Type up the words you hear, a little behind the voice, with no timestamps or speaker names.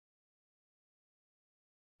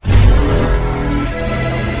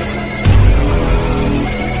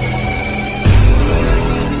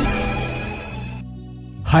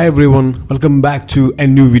Hi everyone, welcome back to a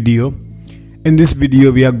new video. In this video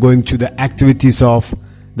we are going to the activities of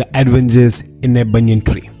the adventures in a banyan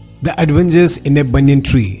tree. The adventures in a banyan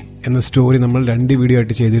tree എന്ന story നമ്മൾ രണ്ട് video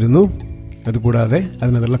ആയിട്ട് ചെയ്തിരുന്നു. അതുകൂടാതെ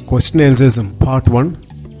അതിനകത്തുള്ള question ആൻസേഴ്സും part 1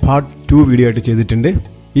 part 2 video ആയിട്ട് ചെയ്തിട്ടുണ്ട്.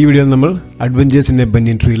 ഈ വീഡിയോയിൽ നമ്മൾ അഡ്വഞ്ചേഴ്സ് ഇൻ എ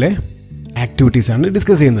ബനിയൻ ട്രീയിലെ ആക്ടിവിറ്റീസ് ആണ്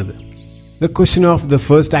ഡിസ്കസ് ചെയ്യുന്നത്. The question of the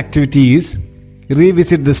first activity is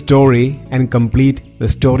revisit the story and complete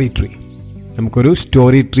the story tree. നമുക്കൊരു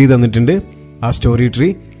സ്റ്റോറി ട്രീ തന്നിട്ടുണ്ട്. ആ സ്റ്റോറി ട്രീ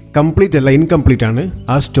കംപ്ലീറ്റ് അല്ല, ഇൻകംപ്ലീറ്റ് ആണ്.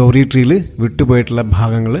 ആ സ്റ്റോറി ട്രീയിൽ വിട്ടുപോയിട്ടുള്ള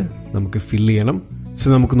ഭാഗങ്ങൾ നമുക്ക് ഫില്ല് ചെയ്യണം.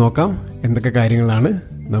 സോ നമുക്ക് നോക്കാം എന്തൊക്കെ കാര്യങ്ങളാണ്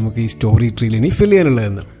നമുക്ക് ഈ സ്റ്റോറി ട്രീയിൽ ഇനി ഫില്ല്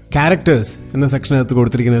ചെയ്യാനുള്ളതെന്ന്. ക്യാരക്ടേഴ്സ് എന്ന സെക്ഷനകത്ത്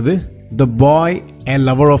കൊടുത്തിരിക്കുന്നത് the boy, A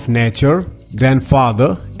lover of nature, grand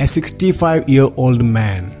father, A 65-year-old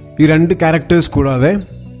മാൻ. ഈ രണ്ട് ക്യാരക്ടേഴ്സ് കൂടാതെ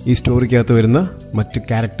ഈ സ്റ്റോറിക്കകത്ത് വരുന്ന മറ്റ്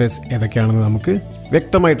ക്യാരക്ടേഴ്സ് ഏതൊക്കെയാണെന്ന് നമുക്ക്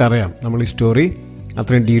വ്യക്തമായിട്ട് അറിയാം. നമ്മൾ ഈ സ്റ്റോറി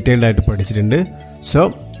അത്രയും ഡീറ്റെയിൽഡ് ആയിട്ട് പഠിച്ചിട്ടുണ്ട്. സോ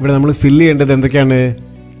ഇവിടെ നമ്മൾ ഫില്ല് ചെയ്യേണ്ടത് എന്തൊക്കെയാണ്?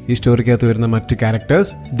 ഈ സ്റ്റോറിക്കകത്ത് വരുന്ന മറ്റ്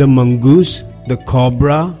characters: the mongoose, the cobra,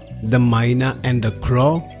 the മൈന and the crow,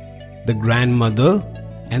 the grand mother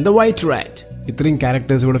and the white rat. ഇത്രയും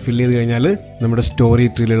ക്യാരക്ടേഴ്സ് കൂടെ ഫില്ല് ചെയ്ത് കഴിഞ്ഞാൽ നമ്മുടെ സ്റ്റോറി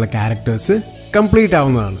ട്രീയിലുള്ള ക്യാരക്ടേഴ്സ് കംപ്ലീറ്റ്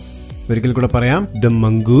ആവുന്നതാണ്. ഒരിക്കൽ കൂടെ പറയാം: the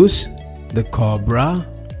mongoose, the cobra,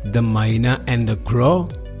 the മൈന and the crow,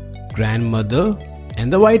 grandmother and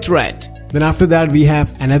the white rat. Then after that we have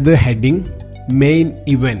another heading, main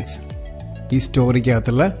events. ഈ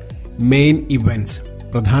സ്റ്റോറിക്കകത്തുള്ള മെയിൻ ഇവന്റ്സ്,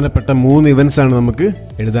 പ്രധാനപ്പെട്ട 3 ഇവന്റ്സ് ആണ് നമുക്ക്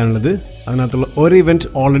എഴുതാനുള്ളത്. അതിനകത്തുള്ള ഒരു ഇവന്റ്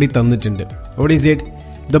ഓൾറെഡി തന്നിട്ടുണ്ട്. What is it?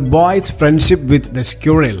 The boy's friendship with the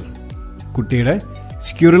squirrel. കുട്ടിയുടെ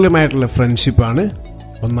സ്ക്യൂറലുമായിട്ടുള്ള friendship ആണ്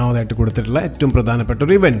ഒന്നാമതായിട്ട് കൊടുത്തിട്ടുള്ള ഏറ്റവും പ്രധാനപ്പെട്ട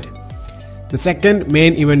ഒരു event. The second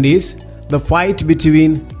main event is the fight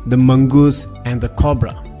between the mongoose and the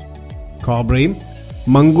cobra. കോബ്രയും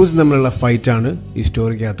മംഗൂസും തമ്മിലുള്ള ഫൈറ്റ് ആണ് ഈ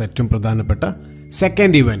സ്റ്റോറിക്കകത്ത് ഏറ്റവും പ്രധാനപ്പെട്ട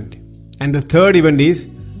second event. And the third event is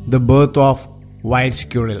the birth of white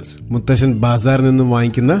squirrels. മുത്തശ്ശൻ ബാസാറിൽ നിന്നും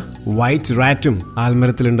വാങ്ങിക്കുന്ന വൈറ്റ് റാറ്റും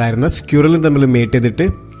ആൽമരത്തിലുണ്ടായിരുന്ന സ്ക്യൂറലും തമ്മിൽ മേറ്റ് ചെയ്തിട്ട്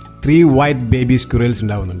 3 വൈറ്റ് ബേബി സ്ക്യൂറൽസ്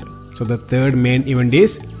ഉണ്ടാവുന്നുണ്ട്. So the third main event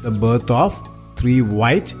is the birth of 3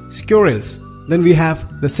 white squirrels. Then we have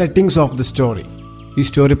the settings of the story. ഈ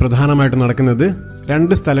story പ്രധാനമായിട്ട് നടക്കുന്നത്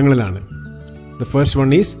 2 സ്ഥലങ്ങളിലാണ്. The first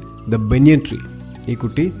one is the banian tree. ഈ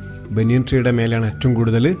കുട്ടി ബനിയൻ ട്രീയുടെ മേലെയാണ് ഏറ്റവും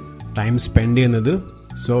കൂടുതൽ ടൈം സ്പെൻഡ് ചെയ്യുന്നത്.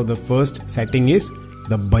 So the first setting is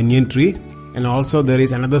the banian tree. And also there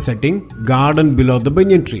is another setting, garden below the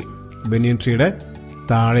banian tree. ബനിയൻ ട്രീയുടെ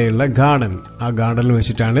താഴെയുള്ള ഗാർഡൻ. ആ ഗാർഡനിൽ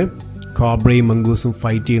വെച്ചിട്ടാണ് കോബ്രയും മംഗൂസും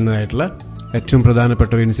ഫൈറ്റ് ചെയ്യുന്നതായിട്ടുള്ള ഏറ്റവും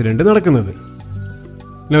പ്രധാനപ്പെട്ട ഒരു ഇൻസിഡന്റ് നടക്കുന്നത്.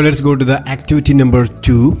 Now let's go to the activity number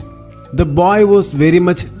 2. The boy was very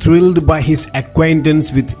much thrilled by his acquaintance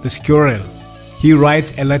with the squirrel. He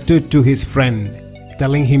writes a letter to his friend,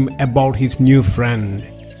 telling him about his new friend.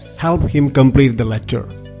 Help him complete the letter.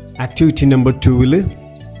 Activity number 2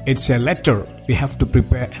 it's a letter. We have to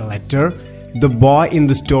prepare a letter. The boy in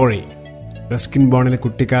the story, Ruskin ബോണിന്റെ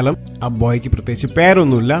കുട്ടിക്കാലം. ആ ബോയ്ക്ക് പ്രത്യേകിച്ച്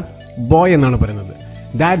പേരൊന്നുമില്ല, boy എന്നാണ് പറയുന്നത്.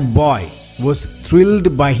 That boy was thrilled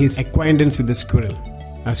by his acquaintance with the squirrel.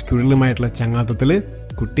 ആ സ്ക്വിറലുമായിട്ടുള്ള ചങ്ങാത്തത്തിൽ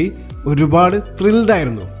കുട്ടി ഒരുപാട് thrilled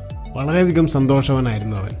ആയിരുന്നു, വളരെയധികം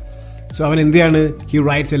സന്തോഷവാനായിരുന്നു അവൻ. സോ അവൻ എന്ത് ചെയ്യാണ്? He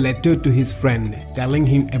rights A letter to his friend telling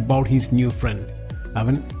him about his new front.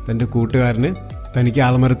 അവൻ തൻ്റെ കൂട്ടുകാരന് തനിക്ക്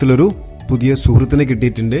ആൽമരത്തിലൊരു പുതിയ സുഹൃത്തിനെ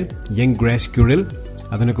കിട്ടിയിട്ടുണ്ട്, യങ് ഗ്രേ സ്ക്യൂറിൽ.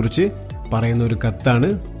 അതിനെക്കുറിച്ച് പറയുന്ന ഒരു കത്താണ്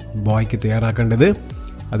ബോയ്ക്ക് തയ്യാറാക്കേണ്ടത്.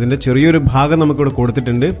 അതിൻ്റെ ചെറിയൊരു ഭാഗം നമുക്കിവിടെ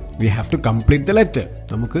കൊടുത്തിട്ടുണ്ട്. We have to complete the letter.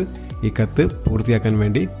 നമുക്ക് ഈ കത്ത് പൂർത്തിയാക്കാൻ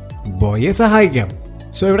വേണ്ടി ബോയെ സഹായിക്കാം.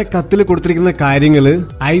 സോ ഇവിടെ കത്തിൽ കൊടുത്തിരിക്കുന്ന കാര്യങ്ങൾ: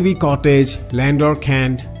 IV cottage, Landour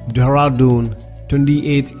can't, Dehradun,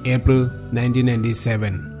 28 April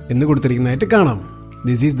 1997 എന്ന് കൊടുത്തിരിക്കുന്നതായിട്ട് കാണാം.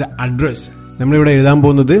 This is the address. നമ്മളിവിടെ എഴുതാൻ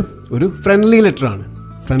പോകുന്നത് ഒരു ഫ്രണ്ട്ലി ലെറ്റർ ആണ്.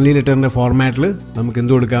 ഫ്രണ്ട്ലി ലെറ്ററിന്റെ ഫോർമാറ്റിൽ നമുക്ക്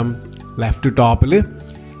എന്ത് കൊടുക്കാം? ലെഫ്റ്റ് ടോപ്പിൽ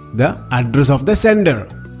the address of the sender.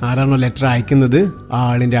 ആരാണോ ലെറ്റർ അയക്കുന്നത് ആ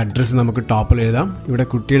ആളിന്റെ അഡ്രസ് നമുക്ക് ടോപ്പിൽ എഴുതാം. ഇവിടെ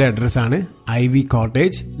കുട്ടിയുടെ അഡ്രസ്സാണ് IV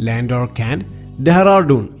cottage, Landour can't,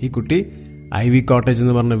 Dehradun. ഈ കുട്ടി ഐവി കോട്ടേജ്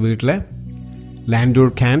എന്ന് പറഞ്ഞ വീട്ടിലെ ലാൻഡോർ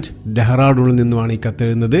കാൻറ്റ്, ഡെഹ്റാഡൂണിൽ നിന്നുമാണ് ഈ കത്ത്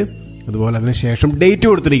എഴുതുന്നത്. അതുപോലെ അതിനുശേഷം ഡേറ്റ്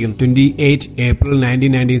കൊടുത്തിരിക്കുന്നു, 28 April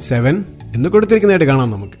 1997 എന്ന് കൊടുത്തിരിക്കുന്നതായിട്ട് കാണാം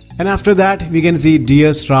നമുക്ക്. And after that we can see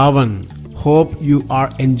dear Shravan, hope you are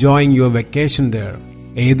enjoying your vacation there.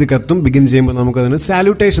 ഏത് കത്തും ബിഗിൻ ചെയ്യുമ്പോൾ നമുക്കതിന്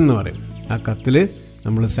സാല്യൂട്ടേഷൻ എന്ന് പറയും. ആ കത്തിൽ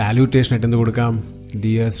നമ്മൾ സാല്യൂട്ടേഷൻ ആയിട്ട് എന്ത് കൊടുക്കാം?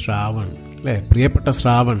 ഡിയർ ശ്രാവൺ, അല്ലേ? പ്രിയപ്പെട്ട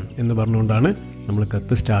ശ്രാവൺ എന്ന് പറഞ്ഞുകൊണ്ടാണ് നമ്മൾ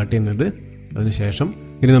കത്ത് സ്റ്റാർട്ട് ചെയ്യുന്നത്. അതിനുശേഷം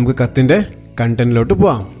ഇനി നമുക്ക് കത്തിന്റെ കണ്ടന്റിലോട്ട്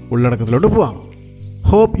പോവാം, ഉള്ളടക്കത്തിലോട്ട് പോവാം.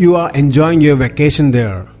 Hope you are enjoying your vacation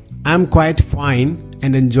there. I'm quite fine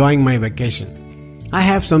and enjoying my vacation. I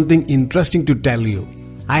have something interesting to tell you.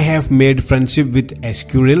 I have made friendship with a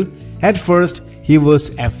squirrel. At first, he was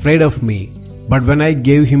afraid of me, But when I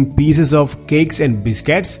gave him pieces of cakes and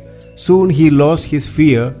biscuits, soon he lost his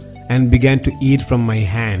fear and began to eat from my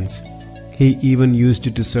hands. He even used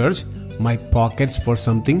to search my pockets for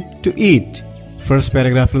something to eat. First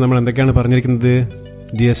paragraph നമ്മൾ എന്തൊക്കെയാണ് പറഞ്ഞിരിക്കുന്നത്?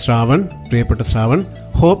 Dear Shravan, പ്രിയപ്പെട്ട Shravan,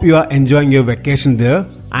 hope you are enjoying your vacation there.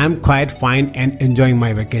 I am quite fine and enjoying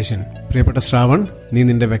my vacation. പ്രിയപ്പെട്ട ശ്രാവൺ, നീ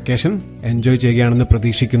നിന്റെ vacation enjoy ചെയ്യുകയാണെന്ന്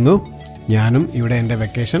പ്രതീക്ഷിക്കുന്നു. ഞാനും ഇവിടെ എൻ്റെ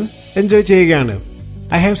വെക്കേഷൻ എൻജോയ് ചെയ്യുകയാണ്.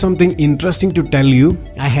 I have something interesting to tell you.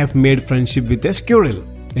 I have made friendship with a squirrel.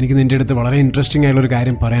 എനിക്ക് നിന്റെ അടുത്ത് വളരെ ഇൻട്രസ്റ്റിംഗ് ആയിട്ടുള്ള ഒരു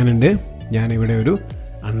കാര്യം പറയാനുണ്ട്. ഞാൻ ഇവിടെ ഒരു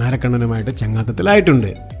അണ്ണാരക്കണ്ണനുമായിട്ട്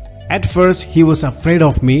ചങ്ങാത്തത്തിലായിട്ടുണ്ട്. At first he was afraid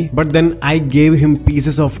of me, but then I gave him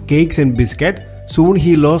pieces of cakes and biscuit. Soon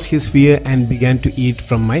he lost his fear and began to eat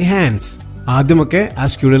from my hands. ആദ്യമൊക്കെ ആ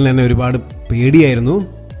സ്ക്യൂഡലിന് എന്നെ ഒരുപാട് പേടിയായിരുന്നു.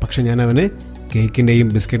 പക്ഷെ ഞാൻ അവന് കേക്കിന്റെയും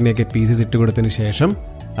ബിസ്ക്കറ്റിന്റെയൊക്കെ പീസസ് ഇട്ട് കൊടുത്തതിന് ശേഷം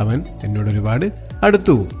അവൻ എന്നോട് ഒരുപാട്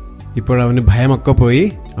അടുത്തു. ഇപ്പോഴവന് ഭയമൊക്കെ പോയി.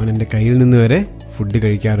 അവൻ എൻ്റെ കയ്യിൽ നിന്ന് വരെ ഫുഡ്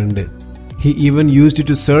കഴിക്കാറുണ്ട്. He even used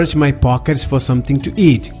to search my pockets for something to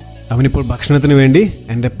eat. അവനിപ്പോൾ ഭക്ഷണത്തിന് വേണ്ടി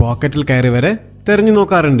എൻ്റെ പോക്കറ്റിൽ കയറി വരെ തെരഞ്ഞു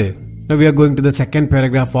നോക്കാറുണ്ട്. Now we are going to the second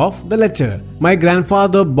paragraph of the letter. My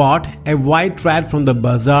grandfather bought a white rat from the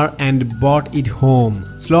bazaar and brought it home.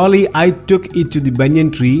 Slowly I took it to the banyan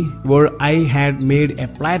tree where I had made a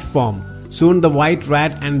platform. Soon the white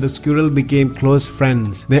rat and the squirrel became close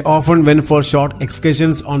friends. They often went for short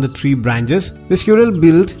excursions on the tree branches. The squirrel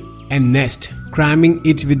built a nest, cramming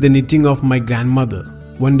it with the knitting of my grandmother.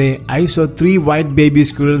 One day I saw 3 white baby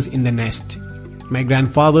squirrels in the nest. My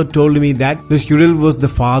grandfather told me that the squirrel was the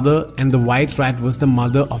father and the white rat was the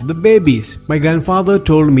mother of the babies. My grandfather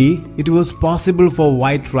told me it was possible for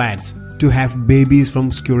white rats to have babies from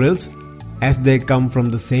squirrels as they come from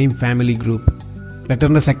the same family group.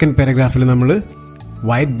 ലെറ്ററിന്റെ second പാരഗ്രാഫിൽ നമ്മൾ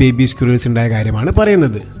white baby squirrels ഉണ്ടായ കാര്യമാണ്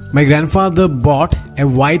പറയുന്നത്. My grandfather bought a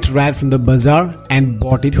white rat from the bazaar and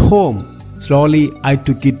brought it home. Slowly I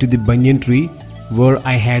took it to the banyan tree where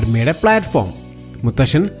I had made a platform.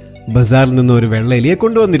 മുത്തശ്ശൻ ബസാറിൽ നിന്ന് ഒരു വെള്ള എലിയെ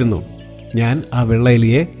കൊണ്ടുവന്നിരുന്നു. ഞാൻ ആ വെള്ള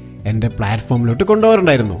എലിയെ എൻ്റെ പ്ലാറ്റ്ഫോമിലോട്ട്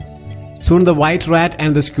കൊണ്ടുപോകാറുണ്ടായിരുന്നു. Soon the white rat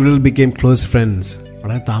and the squirrel became close friends.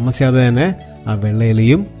 വളരെ താമസിയാതെ തന്നെ ആ വെള്ള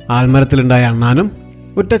എലിയും ആൽമരത്തിലുണ്ടായ അണ്ണാനും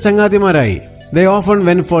ഉറ്റ ചങ്ങാതിമാരായി. They often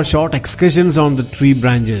went for short excursions on the tree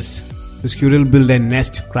branches. The squirrel built a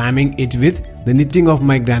nest, cramming it with the knitting of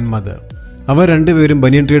my grandmother. അവർ രണ്ടുപേരും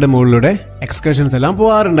ബനിയൻ ട്രീയുടെ മുകളിലൂടെ എക്സ്കർഷൻസ് എല്ലാം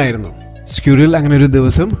പോകാറുണ്ടായിരുന്നു. സ്ക്യൂറിൽ അങ്ങനെ ഒരു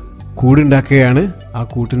ദിവസം കൂടുണ്ടാക്കുകയാണ്. ആ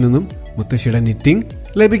കൂട്ടിൽ നിന്നും മുത്തശ്ശിയുടെ നിറ്റിംഗ്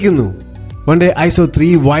ലഭിക്കുന്നു. One day I saw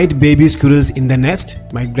 3 white baby squirrels in the nest.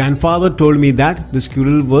 My grandfather told me that the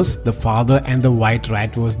squirrel was the father and the white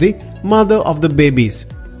rat was the mother of the babies.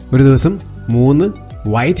 ഒരു ദിവസം 3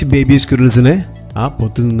 white baby സ്ക്വിറൽസിനെ ആ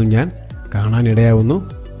പൊത്തിൽ നിന്നും ഞാൻ കാണാനിടയാവുന്നു.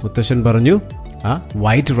 മുത്തശ്ശൻ പറഞ്ഞു ആ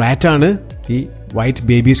white റാറ്റാണ് ഈ white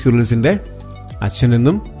baby സ്ക്വിറൽസിന്റെ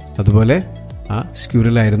അച്ഛനെന്നും അതുപോലെ ആ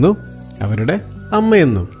സ്ക്വിറലായിരുന്നു അവരുടെ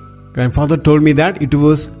അമ്മയെന്നും. Grandfather told me that it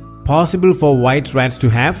was possible for white rats to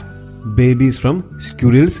have babies from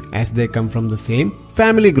squirrels as they come from the same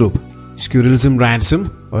family group. സ്ക്വിറൽസും റാറ്റ്സും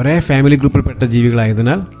ഒരേ ഫാമിലി ഗ്രൂപ്പിൽപ്പെട്ട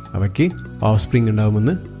ജീവികളായതിനാൽ അവയ്ക്ക് ഓഫ്സ്പ്രിംഗ്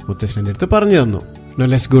ഉണ്ടാവുമെന്ന് മുത്തശ്ശൻ്റെ അടുത്ത് പറഞ്ഞു തന്നു. Now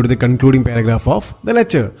let's go to the concluding paragraph of the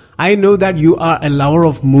letter. I know that you are a lover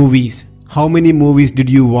of movies. How many movies did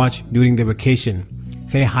you watch during the vacation?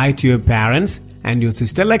 Say hi to your parents and your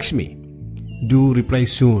sister Lakshmi. Do reply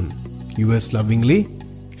soon. Yours lovingly,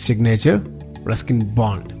 signature Ruskin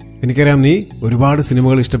Bond. എനിക്കറിയാം നീ ഒരുപാട്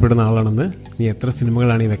സിനിമകൾ ഇഷ്ടപ്പെടുന്ന ആളാണെന്ന്. നീ എത്ര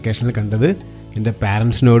സിനിമകളാണ് ഈ വെക്കേഷനിൽ കണ്ടത്? എൻ്റെ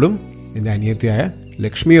പാരൻസിനോടും എൻ്റെ അനിയത്തിയായ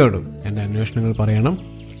ലക്ഷ്മിയോടും എൻ്റെ അന്വേഷണങ്ങൾ പറയണം.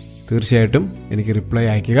 തീർച്ചയായിട്ടും എനിക്ക് റിപ്ലൈ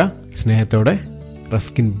അയയ്ക്കുക. സ്നേഹത്തോടെ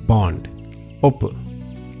റസ്കിൻ ബോണ്ട്. ഒപ്പ്.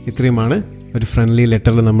 ഇത്രയുമാണ് ഒരു ഫ്രണ്ട്ലി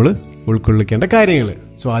ലെറ്ററിൽ നമ്മൾ ഉൾക്കൊള്ളിക്കേണ്ട കാര്യങ്ങൾ.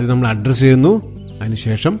 സോ ആദ്യം നമ്മൾ അഡ്രസ്സ് ചെയ്യുന്നു,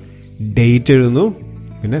 അതിനുശേഷം ഡേറ്റ് എഴുതുന്നു,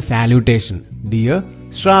 പിന്നെ സാല്യൂട്ടേഷൻ ഡിയർ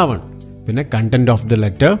ശ്രാവൺ, പിന്നെ കണ്ടന്റ് ഓഫ് ദ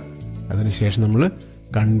ലെറ്റർ, അതിനുശേഷം നമ്മൾ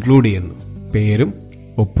കൺക്ലൂഡ് ചെയ്യുന്നു, പേരും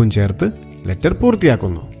ഒപ്പും ചേർത്ത് ലെറ്റർ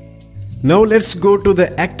പൂർത്തിയാക്കുന്നു. Now let's go to the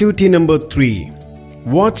activity number 3.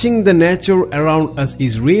 Watching the nature around us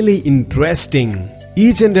is really interesting.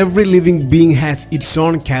 Each and every living being has its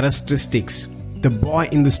own characteristics. The boy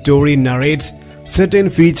in the story narrates certain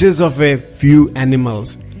features of a few animals.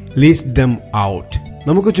 List them out.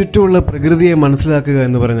 നമുക്ക് ചുറ്റുമുള്ള പ്രകൃതിയെ മനസ്സിലാക്കുക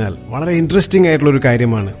എന്ന് പറഞ്ഞാൽ വളരെ interesting ആയിട്ടുള്ള ഒരു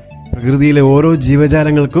കാര്യമാണ്. പ്രകൃതിയിലെ ഓരോ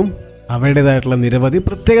ജീവജാലങ്ങൾക്കും അവരുടേതായിട്ടുള്ള നിരവധി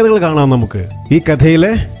പ്രത്യേകതകൾ കാണാം നമുക്ക്. ഈ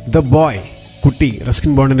കഥയിലെ ദ ബോയ്, കുട്ടി,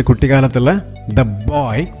 റസ്കിൻ ബോണ്ടിന്റെ കുട്ടിക്കാലത്തുള്ള ദ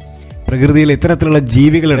ബോയ് പ്രകൃതിയിലെ ഇത്തരത്തിലുള്ള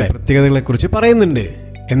ജീവികളുടെ പ്രത്യേകതകളെ കുറിച്ച് പറയുന്നുണ്ട്.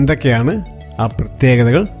 എന്തൊക്കെയാണ് ആ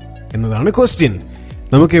പ്രത്യേകതകൾ എന്നതാണ് ക്വസ്റ്റ്യൻ.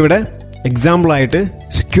 നമുക്കിവിടെ എക്സാമ്പിളായിട്ട്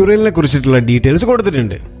സ്ക്വിറലിനെ കുറിച്ചിട്ടുള്ള ഡീറ്റെയിൽസ്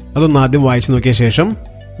കൊടുത്തിട്ടുണ്ട്. അതൊന്ന് ആദ്യം വായിച്ചു നോക്കിയ ശേഷം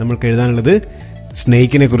നമ്മൾക്ക് എഴുതാനുള്ളത്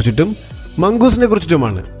സ്നേക്കിനെ കുറിച്ചിട്ടും മംഗൂസിനെ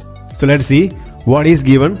കുറിച്ചിട്ടുമാണ്. So let's see what is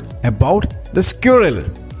given about the squirrel.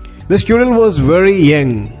 The squirrel was very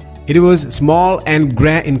young. It was small and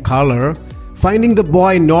grey in color. Finding the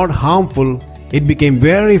boy not harmful, it became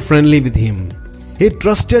very friendly with him. He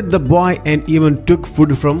trusted the boy and even took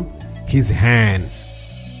food from his hands.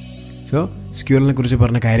 So, squirrel കുറിച്ച്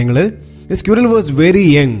പറഞ്ഞ കാര്യങ്ങൾ, the squirrel was very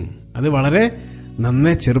young. അത് വളരെ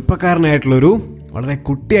നന്നേ ചെറുപ്പക്കാരനായിട്ടുള്ളൊരു വളരെ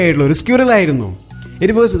കുട്ടിയായിട്ടുള്ളൊരു squirrel ആയിരുന്നു.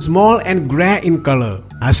 It was small and grey in color.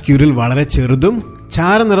 ആ squirrel വളരെ ചെറുതും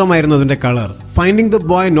ചാരനിറമായിരുന്നു അതിന്റെ colour. Finding the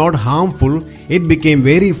boy not harmful, it became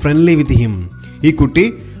very friendly with him. ഈ കുട്ടി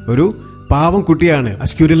ഒരു പാവം കുട്ടിയാണ്, ആ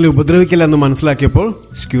സ്ക്യൂറലിനെ ഉപദ്രവിക്കില്ല എന്ന് മനസ്സിലാക്കിയപ്പോൾ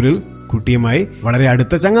സ്ക്യൂറൽ കുട്ടിയുമായി വളരെ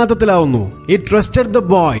അടുത്ത ചങ്ങാത്തത്തിലാവുന്നു. It trusted the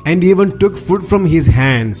boy and even took food from his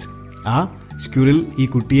hands. ആ സ്ക്യൂറൽ ഈ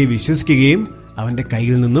കുട്ടിയെ വിശ്വസിക്കുകയും അവന്റെ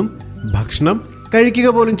കയ്യിൽ നിന്നും ഭക്ഷണം കഴിക്കുക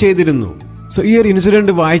പോലും ചെയ്തിരുന്നു. സോ ഈ ഒരു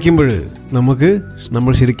ഇൻസിഡന്റ് വായിക്കുമ്പോൾ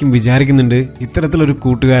നമ്മൾ ശരിക്കും വിചാരിക്കുന്നുണ്ട്, ഇത്തരത്തിലൊരു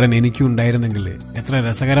കൂട്ടുകാരൻ എനിക്കും ഉണ്ടായിരുന്നെങ്കിൽ എത്ര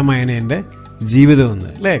രസകരമായേനെ എൻ്റെ ജീവിതമെന്ന്,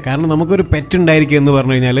 അല്ലേ? കാരണം നമുക്കൊരു പെറ്റ് ഉണ്ടായിരിക്കുക എന്ന്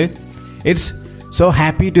പറഞ്ഞു കഴിഞ്ഞാൽ it's so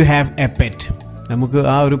happy to have A pet. നമുക്ക്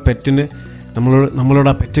ആ ഒരു പെറ്റിന്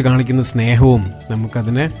നമ്മളോട് ആ പെറ്റ് കാണിക്കുന്ന സ്നേഹവും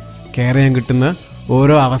നമുക്കതിനെ കെയർ ചെയ്യാൻ കിട്ടുന്ന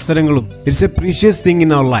ഓരോ അവസരങ്ങളും it's A precious thing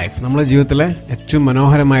in our life. നമ്മുടെ ജീവിതത്തിലെ ഏറ്റവും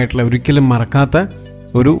മനോഹരമായിട്ടുള്ള ഒരിക്കലും മറക്കാത്ത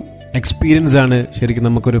ഒരു എക്സ്പീരിയൻസ് ആണ് ശരിക്കും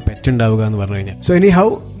നമുക്കൊരു പെറ്റ് ഉണ്ടാവുക എന്ന് പറഞ്ഞു കഴിഞ്ഞാൽ. So anyhow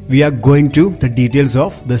we are going to the details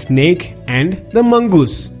of the snake and the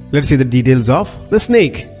mongoose. Let's see the details of the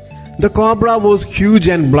snake. The cobra was huge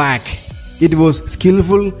and black. It was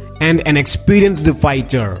skillful and an experienced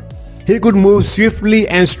fighter. He could move swiftly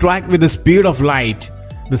and strike with the speed of light.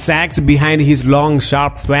 The sacs behind his long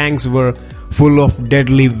sharp fangs were full of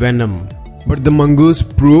deadly venom. But the mongoose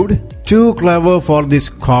proved too clever for this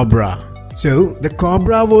cobra. So the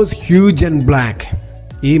cobra was huge and black.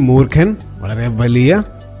 ഈ മൂർഖൻ വളരെ വലിയ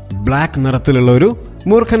black നിറത്തിലുള്ള ഒരു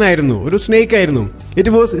മൂർഖനായിരുന്നു, ഒരു snake ആയിരുന്നു.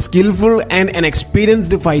 It was skilful and an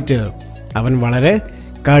experienced fighter. അവൻ വളരെ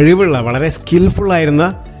കഴിവുള്ള, വളരെ സ്കിൽഫുൾ ആയിരുന്ന,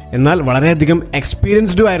 എന്നാൽ വളരെയധികം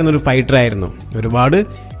എക്സ്പീരിയൻസ്ഡും ആയിരുന്ന ഒരു ഫൈറ്റർ ആയിരുന്നു. ഒരുപാട്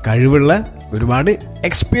കഴിവുള്ള, ഒരുപാട്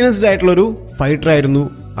എക്സ്പീരിയൻസ്ഡ് ആയിട്ടുള്ളൊരു ഫൈറ്റർ ആയിരുന്നു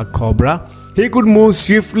ആ cobra. He could move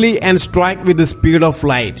swiftly and strike with the speed of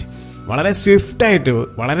light. വളരെ സ്വിഫ്റ്റ് ആയിട്ട്,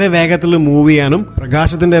 വളരെ വേഗത്തിൽ മൂവ് ചെയ്യാനും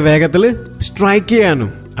പ്രകാശത്തിന്റെ വേഗത്തിൽ സ്ട്രൈക്ക്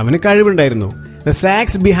ചെയ്യാനും അവന് കഴിവുണ്ടായിരുന്നു. The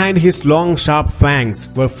sacs behind his long sharp fangs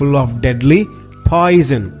were full of deadly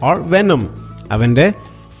poison or venom. അവന്റെ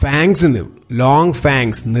ഫാങ്സിന്, ലോങ്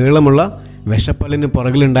ഫാങ്സ്, നീളമുള്ള വിഷപ്പല്ലിന്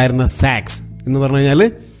പുറകിലുണ്ടായിരുന്ന സാക്സ് എന്ന് പറഞ്ഞു കഴിഞ്ഞാൽ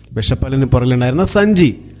വിഷപ്പല്ലിന് പുറകിലുണ്ടായിരുന്ന സഞ്ചി.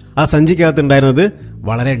 ആ സഞ്ചിക്കകത്ത് ഉണ്ടായിരുന്നത്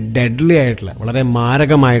വളരെ ഡെഡ്ലി ആയിട്ടുള്ള, വളരെ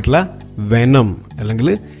മാരകമായിട്ടുള്ള വെനം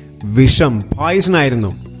അല്ലെങ്കിൽ വിഷം, പോയിസൺ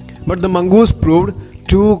ആയിരുന്നു. But the mongoose proved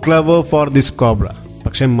to clever for this cobra.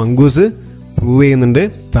 പക്ഷെ മംഗൂസ് പ്രൂവ് ചെയ്യുന്നുണ്ട്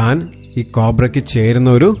താൻ ഈ കോബ്രയ്ക്ക് ചേരുന്ന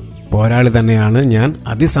ഒരു പോരാളി തന്നെയാണ്, ഞാൻ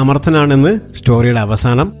അതിസമർത്ഥനാണെന്ന് സ്റ്റോറിയുടെ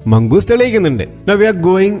അവസാനം mongoose തെളിയിക്കുന്നുണ്ട്. Now we are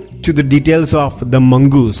going to the details of the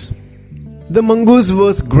mongoose. The mongoose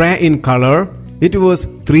was grey in color. It was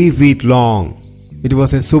 3 feet long. It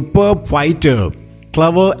was a superb fighter,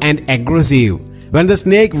 clever and aggressive. When the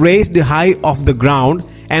snake raised high off the ground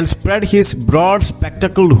and spread his broad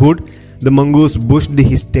spectacled hood, the mongoose bushed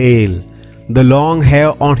his tail. The long hair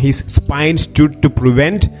on his spine stood to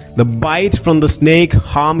prevent the bite from the snake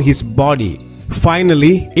harm his body.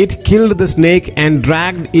 Finally, it killed the snake and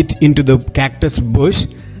dragged it into the cactus bush.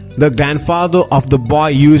 The grandfather of the boy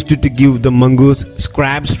used to give the mongoose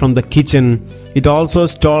scraps from the kitchen. It also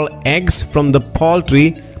stole eggs from the poultry,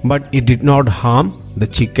 but it did not harm the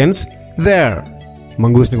chickens there.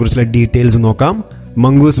 മംഗൂസിനെ കുറിച്ചുള്ള details നോക്കാം.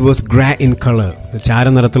 Mongoose was grey in colour.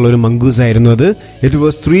 ചാരനിറത്തിലുള്ള ഒരു mongoose ആയിരുന്നു അത്. It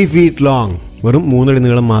was 3 feet long. വെറും 3 അടി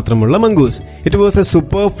നീളം മാത്രമുള്ള mongoose. It was A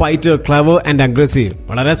super fighter, clever and aggressive.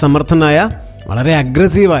 വളരെ സമർത്ഥനായ, വളരെ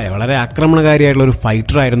അഗ്രസീവായ, വളരെ ആക്രമണകാരിയായിട്ടുള്ള ഒരു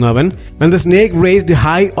ഫൈറ്റർ ആയിരുന്നു അവൻ. When the snake raised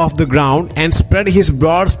high off the ground and spread his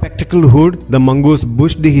broad spectacled hood, the mongoose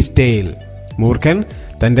bushed his tail. മൂർഖൻ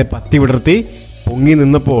തന്റെ പത്തി വിടർത്തി പൊങ്ങി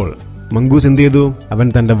നിന്നപ്പോൾ മംഗൂസ് എന്ത് ചെയ്തു? അവൻ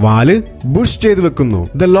തന്റെ വാല് ബുഷ് ചെയ്തു വെക്കുന്നു.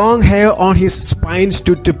 The long hair on his spine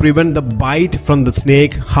stood to prevent the bite from the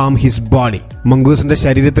snake harm his body. മംഗൂസിന്റെ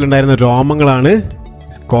ശരീരത്തിലുണ്ടായിരുന്ന രോമങ്ങളാണ്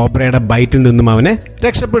കോബ്രയുടെ ബൈറ്റിൽ നിന്നും അവനെ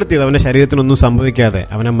രക്ഷപ്പെടുത്തിയത്. അവന്റെ ശരീരത്തിനൊന്നും സംഭവിക്കാതെ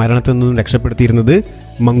അവനെ മരണത്തിൽ നിന്നും രക്ഷപ്പെടുത്തിയിരുന്നത്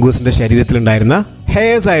മംഗൂസിന്റെ ശരീരത്തിലുണ്ടായിരുന്ന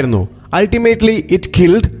ഹെയർസ് ആയിരുന്നു. Ultimately, it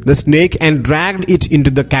killed the snake and dragged it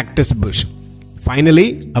into the cactus bush. Finally,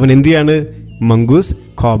 അവൻ എന്ത് ചെയ്യാണ്? മംഗൂസ്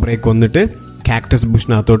കോബ്രയെ കൊന്നിട്ട് കാക്ടസ്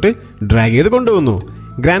ബുഷിനകത്തോട്ട് ഡ്രാഗ് ചെയ്ത് കൊണ്ടുവന്നു.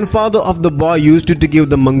 Grandfather of the boy used to give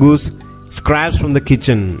the mongoose scraps from the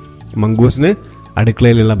kitchen. മംഗൂസിന്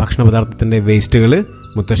അടുക്കളയിലുള്ള ഭക്ഷണ പദാർത്ഥത്തിന്റെ വേസ്റ്റുകൾ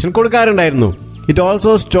മുത്തശ്ശൻ കൊടുക്കാറുണ്ടായിരുന്നു. It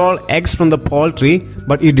also stall eggs from the poultry,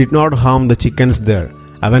 but it did not Ham the chickens there.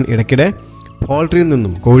 അവൻ ഇടയ്ക്കിടെ പോൾട്രിയിൽ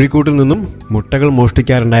നിന്നും കോഴിക്കൂട്ടിൽ നിന്നും മുട്ടകൾ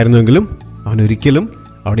മോഷ്ടിക്കാറുണ്ടായിരുന്നുവെങ്കിലും അവൻ ഒരിക്കലും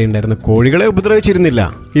അവിടെ ഉണ്ടായിരുന്ന കോഴികളെ ഉപദ്രവിച്ചിരുന്നില്ല.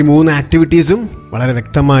 ഈ 3 ആക്ടിവിറ്റീസും വളരെ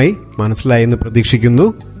വ്യക്തമായി മനസ്സിലായി എന്ന് പ്രതീക്ഷിക്കുന്നു.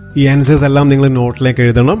 ഈ ആൻസേഴ്സ് എല്ലാം നിങ്ങൾ നോട്ടിലേക്ക്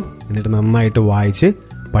എഴുതണം. എന്നിട്ട് നന്നായിട്ട് വായിച്ച്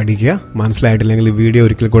പഠിക്കുക. മനസ്സിലായിട്ടില്ലെങ്കിൽ വീഡിയോ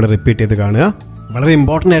ഒരിക്കൽ കൂടെ റിപ്പീറ്റ് ചെയ്ത് കാണുക. വളരെ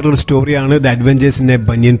ഇമ്പോർട്ടൻ്റ് ആയിട്ടുള്ള സ്റ്റോറിയാണ് the adventures in A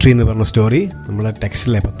banian tree എന്ന് പറഞ്ഞ സ്റ്റോറി. നമ്മുടെ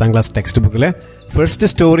ടെക്സ്റ്റിലെ 10ാം ക്ലാസ് ടെക്സ്റ്റ് ബുക്കിലെ ഫസ്റ്റ്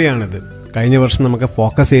സ്റ്റോറിയാണിത്. കഴിഞ്ഞ വർഷം നമുക്ക്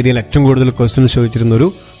ഫോക്കസ് ഏരിയയിൽ ഏറ്റവും കൂടുതൽ ക്വസ്റ്റ്യൻസ് ചോദിച്ചിരുന്ന ഒരു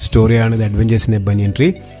സ്റ്റോറിയാണ് the adventures in A banian tree.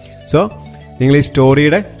 So നിങ്ങൾ ഈ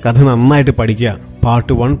സ്റ്റോറിയുടെ കഥ നന്നായിട്ട് പഠിക്കുക.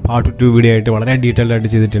 പാർട്ട് 1, പാർട്ട് 2 വീഡിയോ ആയിട്ട് വളരെ ഡീറ്റെയിൽഡ് ആയിട്ട്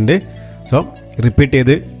ചെയ്തിട്ടുണ്ട്. സോ റിപ്പീറ്റ്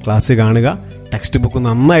ചെയ്ത് ക്ലാസ് കാണുക. ടെക്സ്റ്റ് ബുക്ക്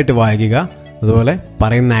നന്നായിട്ട് വായിക്കുക. അതുപോലെ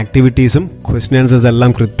പറയുന്ന ആക്ടിവിറ്റീസും ക്വസ്റ്റ്യൻ ആൻസേഴ്സ്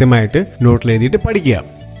എല്ലാം കൃത്യമായിട്ട് നോട്ടിൽ എഴുതിയിട്ട് പഠിക്കുക.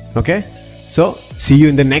 Okay, so see you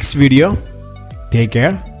in the next video. Take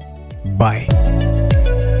care. By.